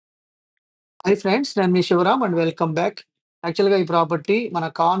Hi friends. నేను మీ Shivaram and welcome back. యాక్చువల్‌గా ఈ ప్రాపర్టీ మన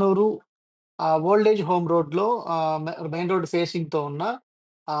కానూరు ఓల్డ్ ఏజ్ హోమ్ రోడ్‌లో మెయిన్ రోడ్ ఫేసింగ్‌తో ఉన్న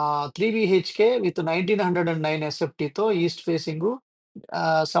 3 BHK with 1909 ఎస్ఎఫ్టీతో east facing,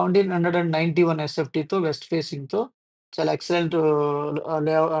 1791 ఎస్ఎఫ్టీతో west ఫేసింగ్‌తో చాలా ఎక్సలెంట్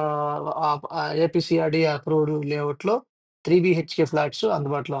ఏపీసీఆర్‌డీ అప్రూవ్డ్ లేఅవుట్‌లో 3 బీహెచ్‌కే ఫ్లాట్స్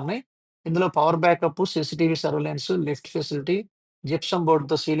అందుబాటులో ఉన్నాయి. ఇందులో power backup, CCTV surveillance, lift facility, gypsum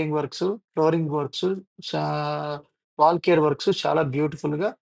బోర్డ్‌తో ceiling works, flooring works, చా వాల్ కేర్ వర్క్స్ చాలా బ్యూటిఫుల్‌గా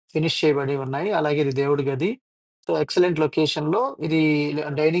ఫినిష్ చేయబడి ఉన్నాయి. అలాగే ఇది దేవుడి గది. సో, ఎక్సలెంట్ లొకేషన్‌లో ఇది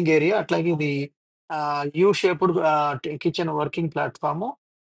డైనింగ్ ఏరియా. అట్లాగే ఇది యూ షేప్డ్ కిచెన్ వర్కింగ్ ప్లాట్‌ఫార్ము.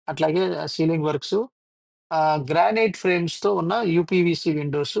 అట్లాగే సీలింగ్ వర్క్సు, గ్రానైట్ ఫ్రేమ్స్‌తో ఉన్న యూపీవీసీ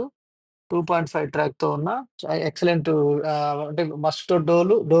విండోసు, 2.5 ట్రాక్‌తో ఉన్న ఎక్సలెంట్ అంటే మస్కిటో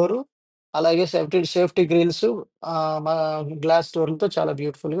డోరు, అలాగే సేఫ్టీ గ్రిల్స్, మా గ్లాస్ డోర్‌లతో చాలా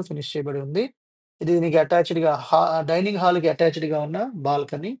బ్యూటిఫుల్‌గా ఫినిష్ చేయబడి ఉంది. ఇది దీనికి అటాచ్డ్‌గా డైనింగ్ హాల్‌కి అటాచ్డ్‌గా ఉన్న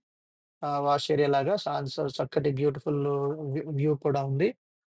బాల్కనీ, వాష్ ఏరియా లాగా చక్కటి బ్యూటిఫుల్ వ్యూ కూడా ఉంది.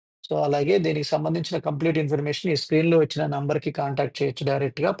 సో, అలాగే దీనికి సంబంధించిన కంప్లీట్ ఇన్ఫర్మేషన్ ఈ స్క్రీన్‌లో ఇచ్చిన నంబర్‌కి కాంటాక్ట్ చేయొచ్చు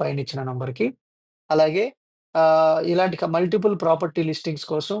డైరెక్ట్‌గా పైనిచ్చిన నంబర్‌కి. అలాగే ఇలాంటి మల్టిపుల్ ప్రాపర్టీ లిస్టింగ్స్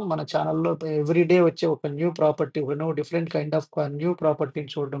కోసం మన ఛానెల్‌లో ఎవ్రీ డే వచ్చే ఒక న్యూ ప్రాపర్టీ, ఒక డిఫరెంట్ కైండ్ ఆఫ్ న్యూ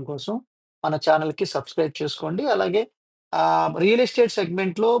ప్రాపర్టీని చూడడం కోసం మన ఛానెల్‌కి సబ్స్క్రైబ్ చేసుకోండి. అలాగే రియల్ ఎస్టేట్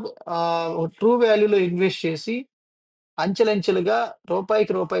సెగ్మెంట్‌లో ట్రూ వాల్యూలో ఇన్వెస్ట్ చేసి అంచెలంచెలుగా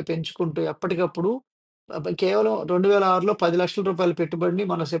రూపాయికి రూపాయి పెంచుకుంటూ ఎప్పటికప్పుడు కేవలం 2006లో రూ. 10,00,000 పెట్టుబడిని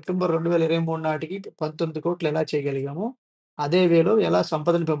మనం సెప్టెంబర్ 2023 నాటికి 19,00,00,000 ఎలా చేయగలిగామో, అదే వేలో ఎలా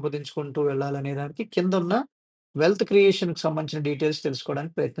సంపదను పెంపొందించుకుంటూ వెళ్ళాలనే దానికి కిందున్న వెల్త్ క్రియేషన్‌కి సంబంధించిన డీటెయిల్స్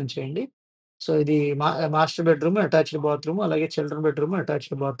తెలుసుకోవడానికి ప్రయత్నం చేయండి. సో, ఇది మాస్టర్ బెడ్‌రూమ్, అటాచ్డ్ బాత్రూమ్, అలాగే children bedroom,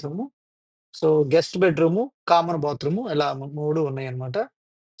 attached bathroom. So, guest bedroom, common bathroom ఇలా 3 ఉన్నాయన్నమాట.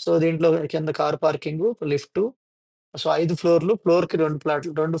 సో, దీంట్లో కింద కార్ పార్కింగు, లిఫ్టు. సో, 5 ఫ్లోర్‌లు, ఫ్లోర్‌కి 2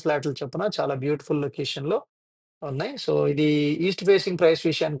 ఫ్లాట్‌లు చొప్పున చాలా బ్యూటిఫుల్ లొకేషన్‌లో ఉన్నాయి. సో, ఇది ఈస్ట్ ఫేసింగ్ ప్రైస్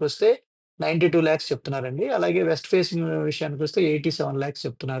విషయానికొస్తే 92,00,000 చెప్తున్నారండి. అలాగే వెస్ట్ ఫేసింగ్ విషయానికొస్తే 87,00,000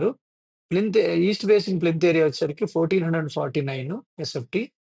 చెప్తున్నారు. Plinth east facing plinth area వచ్చేసరికి 1449 ఎస్ఎఫ్టీ.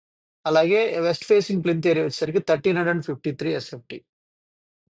 అలాగే వెస్ట్ ఫేసింగ్ ప్లింత్ ఏరియా వచ్చేసరికి 1353 SFT.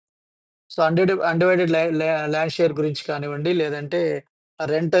 So, undivided land share గురించి కానివ్వండి, లేదంటే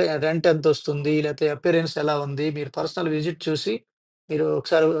రెంట్ రెంట్ ఎంతొస్తుంది, లేతే అపియరెన్స్ ఎలా ఉంది, మీరు పర్సనల్ విజిట్ చూసి, మీరు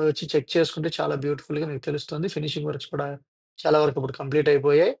ఒకసారి వచ్చి చెక్ చేసుకుంటే చాలా బ్యూటిఫుల్‌గా మీకు తెలుస్తుంది. ఫినిషింగ్ వర్క్స్ కూడా చాలా వరకు ఇప్పుడు కంప్లీట్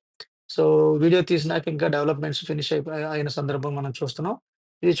అయిపోయాయి. సో, వీడియో తీసినాక ఇంకా డెవలప్‌మెంట్స్ ఫినిష్ అయిన సందర్భం మనం చూస్తున్నాం.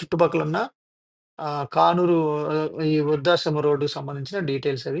 ఇది చుట్టుపక్కలున్న కానూరు, ఈ వృద్ధాశ్రమ రోడ్డుకి సంబంధించిన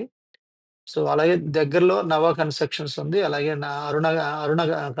డీటెయిల్స్ అవి. సో, అలాగే దగ్గరలో నవా కన్‌స్ట్రక్షన్స్ ఉంది. అలాగే అరుణ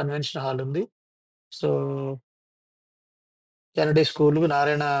కన్వెన్షన్ హాల్ ఉంది. So, Kennedy school,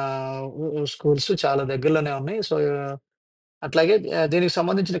 Narayana schools చాలా దగ్గరలోనే ఉన్నాయి. సో, అట్లాగే దీనికి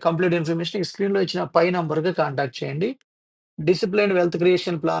సంబంధించిన కంప్లీట్ ఇన్ఫర్మేషన్ ఈ స్క్రీన్‌లో ఇచ్చిన పై నంబర్‌కి కాంటాక్ట్ చేయండి. డిసిప్లైన్డ్ వెల్త్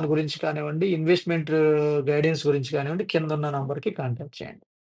క్రియేషన్ ప్లాన్ గురించి కానివ్వండి, ఇన్వెస్ట్‌మెంట్ గైడెన్స్ గురించి కానివ్వండి, కిందున్న నంబర్‌కి కాంటాక్ట్ చేయండి.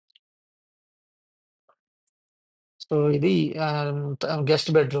 సో, ఇది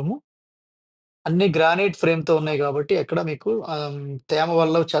గెస్ట్ బెడ్‌రూము. అన్ని గ్రానైట్ ఫ్రేమ్‌తో ఉన్నాయి గాబట్టి ఎక్కడ మీకు తేమ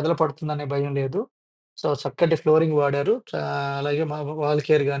వల్ల చెదలు పడుతుందనే భయం లేదు. సో, చక్కటి ఫ్లోరింగ్ వాడారు. అలాగే వాల్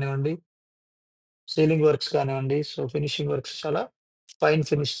కేర్ గానివ్వండి, సీలింగ్ వర్క్స్ కానివ్వండి, సో, ఫినిషింగ్ వర్క్స్ చాలా ఫైన్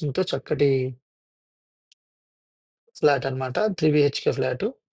ఫినిషింగ్‌తో చక్కటి ఫ్లాట్ అన్నమాట. 3 బీహెచ్‌కే ఫ్లాటు.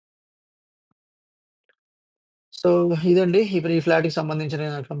 సో, ఇదండి ఇప్పుడు ఈ ఫ్లాట్‌కి సంబంధించిన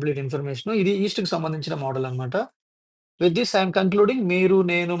కంప్లీట్ ఇన్ఫర్మేషను. ఇది ఈస్ట్‌కి సంబంధించిన మోడల్ అన్నమాట. With this I am concluding. మీరు,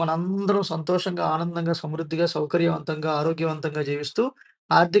 నేను మనందరం సంతోషంగా, ఆనందంగా, సమృద్ధిగా, సౌకర్యవంతంగా, ఆరోగ్యవంతంగా జీవిస్తూ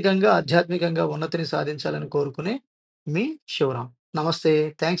ఆర్థికంగా, ఆధ్యాత్మికంగా ఉన్నతిని సాధించాలని కోరుకునే మీ శివరాం. నమస్తే.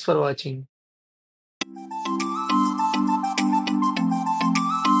 Thanks for watching.